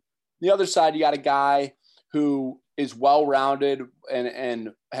man. The other side, you got a guy who is well-rounded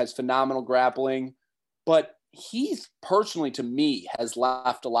and has phenomenal grappling, but he's personally, to me, has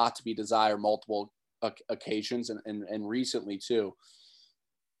left a lot to be desired multiple occasions and recently too.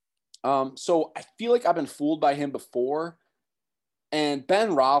 So I feel like I've been fooled by him before. And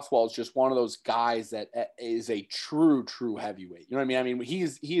Ben Rothwell is just one of those guys that is a true heavyweight. You know what I mean? I mean,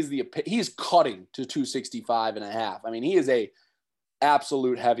 he's cutting to 265 and a half. I mean, he is a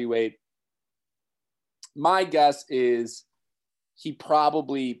absolute heavyweight. My guess is he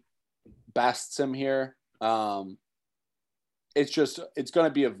probably bests him here. It's going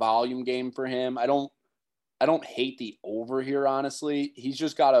to be a volume game for him. I don't hate the over here, honestly. He's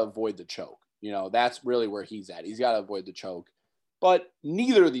just got to avoid the choke. You know, that's really where he's at. He's got to avoid the choke. But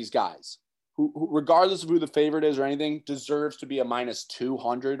neither of these guys, who regardless of who the favorite is or anything, deserves to be a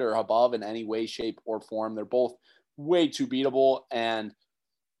 -200 or above in any way, shape, or form. They're both way too beatable, and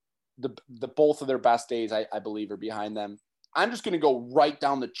the both of their best days, I believe, are behind them. I'm just going to go right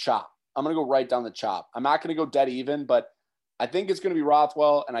down the chop. I'm not going to go dead even, but I think it's going to be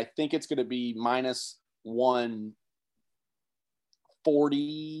Rothwell, and I think it's going to be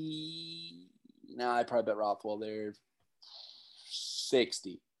 -140. I probably bet Rothwell there.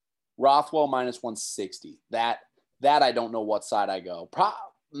 60. Rothwell -160. That I don't know what side I go.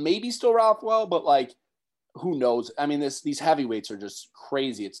 Maybe still Rothwell, but like, who knows? I mean, these heavyweights are just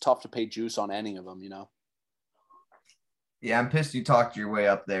crazy. It's tough to pay juice on any of them, you know? Yeah, I'm pissed you talked your way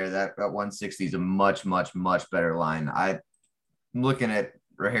up there. That 160 is a much better line. I'm looking at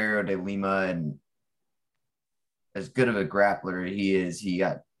Rogerio de Lima, and as good of a grappler he is, he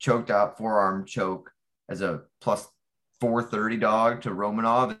got choked out, forearm choke as a +430 dog to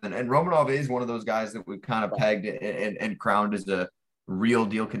Romanov. And Romanov is one of those guys that we've kind of pegged and crowned as a real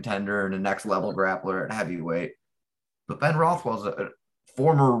deal contender and a next level grappler at heavyweight. But Ben Rothwell's a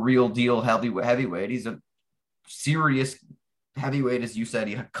former real deal heavyweight. He's a serious heavyweight, as you said.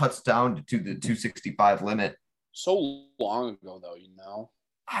 He cuts down to the 265 limit. So long ago, though, you know.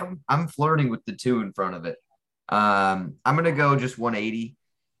 I'm flirting with the 2 in front of it. I'm going to go just 180.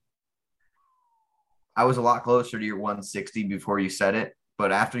 I was a lot closer to your 160 before you said it,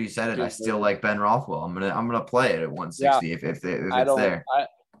 but after you said it, I still like Ben Rothwell. I'm gonna play it at 160 if it's there.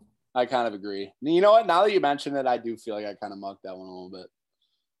 I kind of agree. You know what? Now that you mention it, I do feel like I kind of mucked that one a little bit.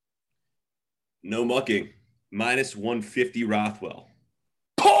 No mucking. -150 Rothwell.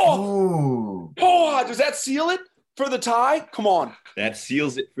 Oh, does that seal it for the tie? Come on. That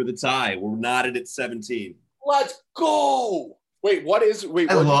seals it for the tie. We're knotted at 17. Let's go. Wait,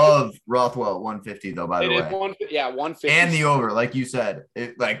 I love Rothwell at 150 though, by the way. 150. And the over, like you said.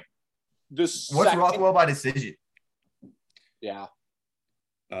 What's Rothwell by decision? Yeah.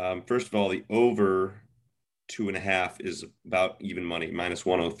 First of all, the over 2.5 is about even money,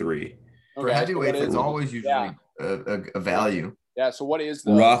 -103. For heavyweights, it's always usually a value. Yeah, so what is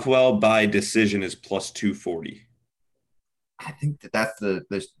the Rothwell by decision is +240. I think that's the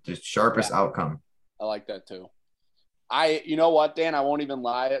sharpest outcome. I like that too. You know what, Dan? I won't even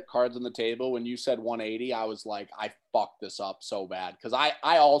lie. At cards on the table, when you said 180, I was like, I fucked this up so bad, because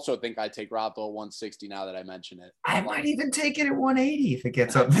I also think I take Rothwell 160 now that I mention it. I might even take it at 180 if it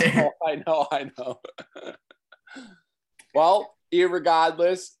gets up there. I know. Well,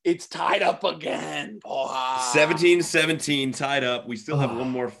 irregardless, it's tied up again. 17-17 tied up. We still have one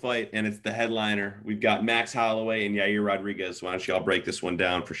more fight, and it's the headliner. We've got Max Holloway and Yair Rodriguez. Why don't y'all break this one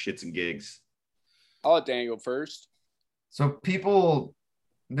down for shits and gigs? I'll let Dan go first. So people,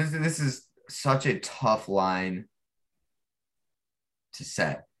 this is such a tough line to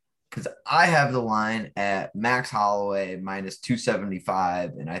set. because I have the line at Max Holloway minus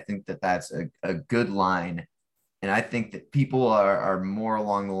 275, and I think that that's a good line. And I think that people are more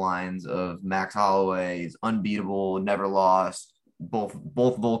along the lines of Max Holloway is unbeatable, never lost. Both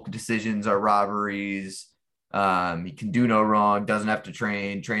Volk decisions are robberies. He can do no wrong, doesn't have to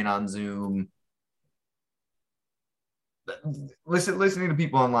train on Zoom. Listening to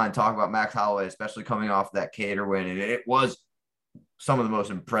people online talk about Max Holloway, especially coming off that Kattar win, and it was some of the most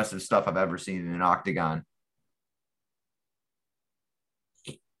impressive stuff I've ever seen in an octagon.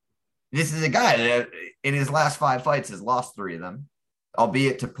 This is a guy that in his last 5 fights has lost 3 of them,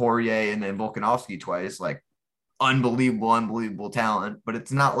 albeit to Poirier and then Volkanovski twice. Like unbelievable talent, but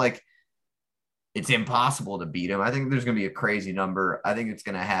it's not like it's impossible to beat him. I think there's going to be a crazy number. I think it's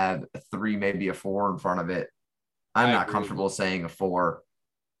going to have a 3, maybe a 4 in front of it. I'm not comfortable saying a 4.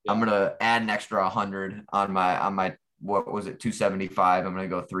 Yeah. I'm going to add an extra 100 on my what was it, 275. I'm going to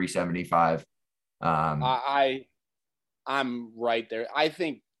go 375. I'm right there.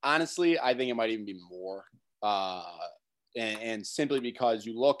 Honestly, I think it might even be more. And simply because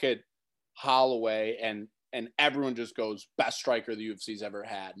you look at Holloway and everyone just goes best striker the UFC's ever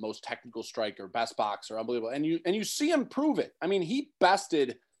had, most technical striker, best boxer, unbelievable. And you see him prove it. I mean, he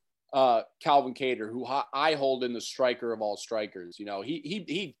bested Calvin Kattar, who I hold in the striker of all strikers. You know,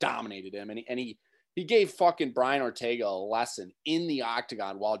 he dominated him, and he gave fucking Brian Ortega a lesson in the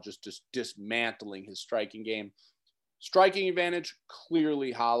octagon while just dismantling his striking game. Striking advantage,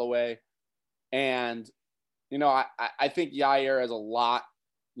 clearly Holloway. And, you know, I think Yair has a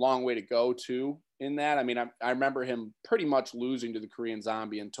long way to go too in that. I mean, I remember him pretty much losing to the Korean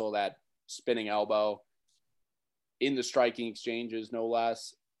Zombie until that spinning elbow in the striking exchanges, no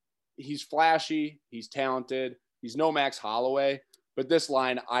less. He's flashy. He's talented. He's no Max Holloway. But this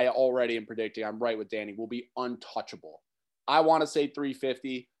line, I already am predicting, I'm right with Danny, will be untouchable. I want to say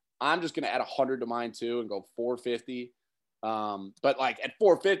 350. I'm just going to add 100 to mine too and go 450. But like at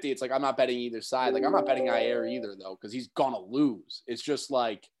 450, it's like I'm not betting either side. Like I'm not betting Yair either though, because he's going to lose. It's just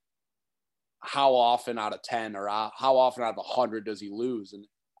like how often out of 10 or how often out of 100 does he lose? And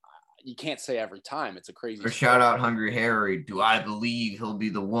you can't say every time. It's a crazy. Or shout out Hungry Harry. Do I believe he'll be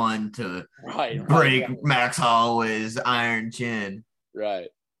the one to break Max Holloway's iron chin? Right.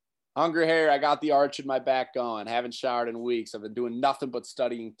 Hungry Harry, I got the arch in my back going. Haven't showered in weeks. I've been doing nothing but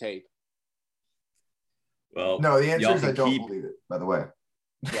studying tape. Well, no, the answer is I don't believe it, by the way.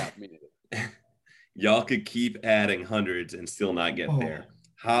 Yeah, me neither. Y'all could keep adding hundreds and still not get there.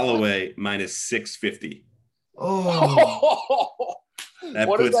 Holloway minus 650. Oh. That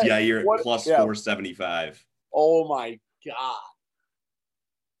puts Yair at plus 475. Oh, my God.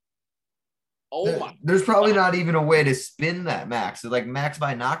 There's probably not even a way to spin that, Max. So like Max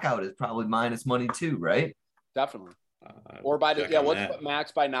by knockout is probably minus money too, right? Definitely. Or by what's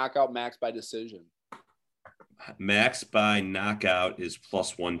Max by knockout, Max by decision? Max by knockout is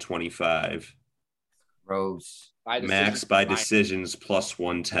plus 125. Gross. Max by decisions plus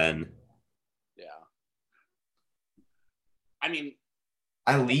 110. Yeah. I mean,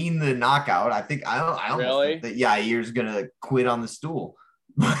 I lean the knockout. I think I almost think that Yair's gonna quit on the stool.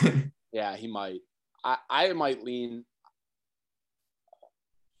 Yeah, he might. I might lean.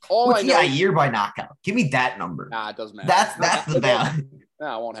 What's Yair by knockout? Give me that number. Nah, it doesn't matter. That's the value.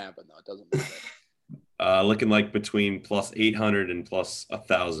 No, it won't happen though. It doesn't matter. Looking like between plus 800 and plus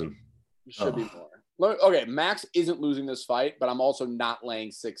 1,000. It should be more. Okay, Max isn't losing this fight, but I'm also not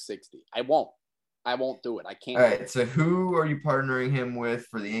laying 660. I won't do it. I can't. All right. So who are you partnering him with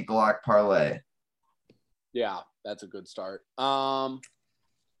for the ankle lock parlay? Yeah, that's a good start.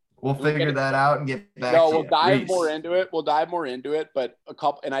 We'll figure that out and get back. No, we'll dive more into it. But a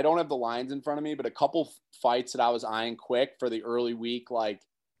couple, and I don't have the lines in front of me, but a couple fights that I was eyeing quick for the early week, like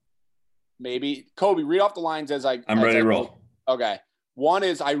maybe Kobe, read off the lines as I'm ready to roll. Okay. One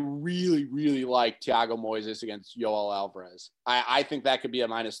is I really, really like Thiago Moises against Yoel Alvarez. I think that could be a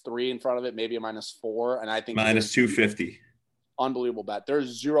 -3 in front of it, maybe a -4. And I think minus 250. Unbelievable bet.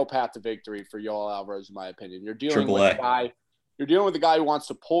 There's zero path to victory for Yoel Alvarez, in my opinion. You're dealing with a guy. You're dealing with a guy who wants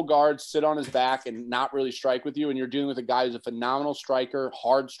to pull guards, sit on his back, and not really strike with you. And you're dealing with a guy who's a phenomenal striker,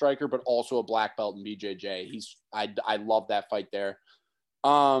 hard striker, but also a black belt in BJJ. I love that fight there.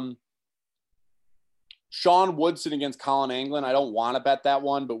 Sean Woodson against Colin Anglin. I don't want to bet that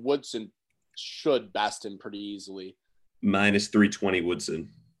one, but Woodson should best him pretty easily. Minus 320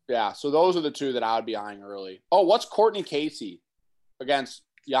 Woodson. Yeah, so those are the two that I would be eyeing early. Oh, what's Courtney Casey against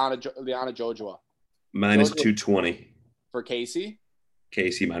Liana Jojua? Minus 220. For Casey?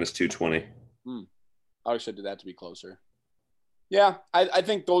 Casey minus 220. I wish I did that to be closer. Yeah, I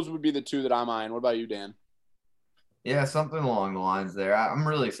think those would be the two that I'm eyeing. What about you, Dan? Yeah, something along the lines there. I'm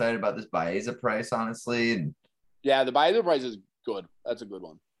really excited about this Baeza price, honestly. And Yeah, the Baeza price is good. That's a good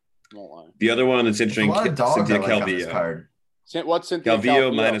one. I won't lie. The other one that's there's a interesting, lot of dogs I Cynthia like on this Calvillo. card. What's Cynthia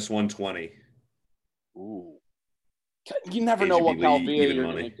Calvillo Calvillo? minus 120. Ooh. You never know what KGB Calvillo you're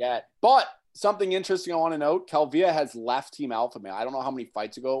money. going to get. But something interesting I want to note, Calvillo has left Team Alpha Male. I don't know how many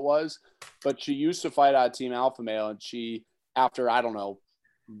fights ago it was, but she used to fight out of Team Alpha Male, and she, after, I don't know,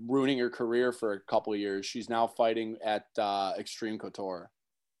 ruining her career for a couple of years, she's now fighting at Extreme Couture.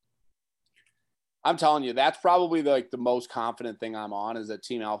 I'm telling you, that's probably the most confident thing I'm on is that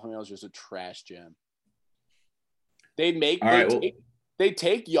Team Alpha Male is just a trash gym. They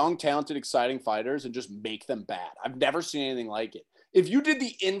take young, talented, exciting fighters and just make them bad. I've never seen anything like it. If you did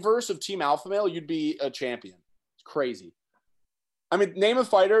the inverse of Team Alpha Male, you'd be a champion. It's crazy. I mean, name a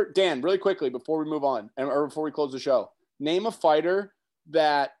fighter, Dan, really quickly before we move on, or before we close the show. Name a fighter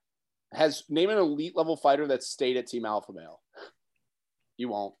name an elite level fighter that stayed at Team Alpha Male. You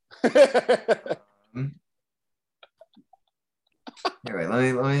won't. Anyway,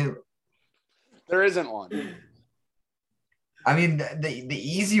 let me. There isn't one. I mean, the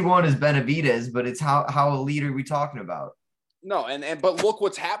easy one is Benavidez, but it's how elite are we talking about? No, but look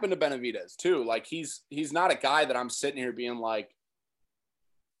what's happened to Benavidez too. Like he's not a guy that I'm sitting here being like,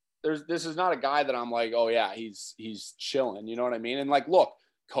 this is not a guy that I'm like, oh yeah, he's chilling. You know what I mean? And like, look,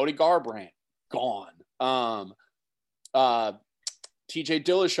 Cody Garbrandt gone. TJ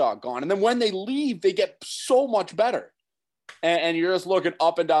Dillashaw gone. And then when they leave, they get so much better. And you're just looking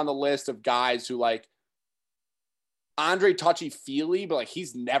up and down the list of guys who like Andre touchy-feely, but like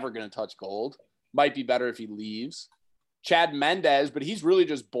he's never going to touch gold. Might be better if he leaves. Chad Mendez, but he's really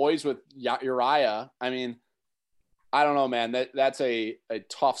just boys with Uriah. I mean, I don't know, man. That's a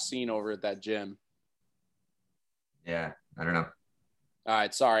tough scene over at that gym. Yeah, I don't know. All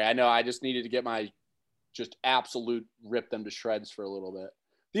right, sorry. I know I just needed to get my just absolute rip them to shreds for a little bit.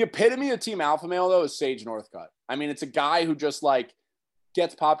 The epitome of Team Alpha Male, though, is Sage Northcutt. I mean, it's a guy who just, like,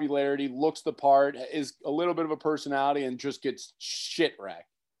 gets popularity, looks the part, is a little bit of a personality, and just gets shit wrecked.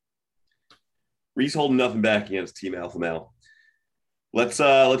 Reese holding nothing back against Team Alpha Male. Let's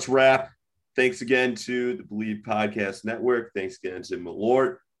wrap. Thanks again to the Believe Podcast Network. Thanks again to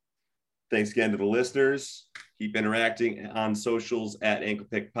Malort. Thanks again to the listeners. Keep interacting on socials at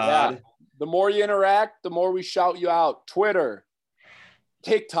AnklePickPod. Yeah. The more you interact, the more we shout you out. Twitter,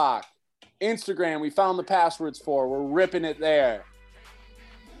 TikTok, Instagram, we found the passwords for. We're ripping it there.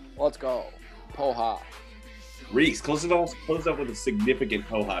 Let's go. Poha. Reese, close up with a significant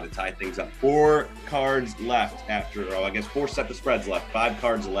Poha to tie things up. 4 cards left after, 4 sets of spreads left. 5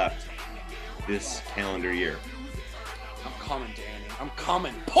 cards left this calendar year. I'm coming, Danny. I'm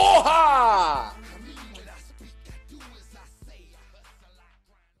coming. Poha!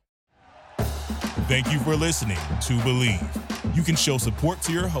 Thank you for listening to Believe. You can show support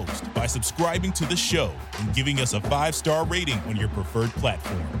to your host by subscribing to the show and giving us a 5-star rating on your preferred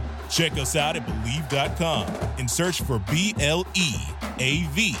platform. Check us out at Believe.com and search for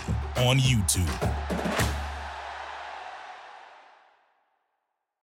BLEAV on YouTube.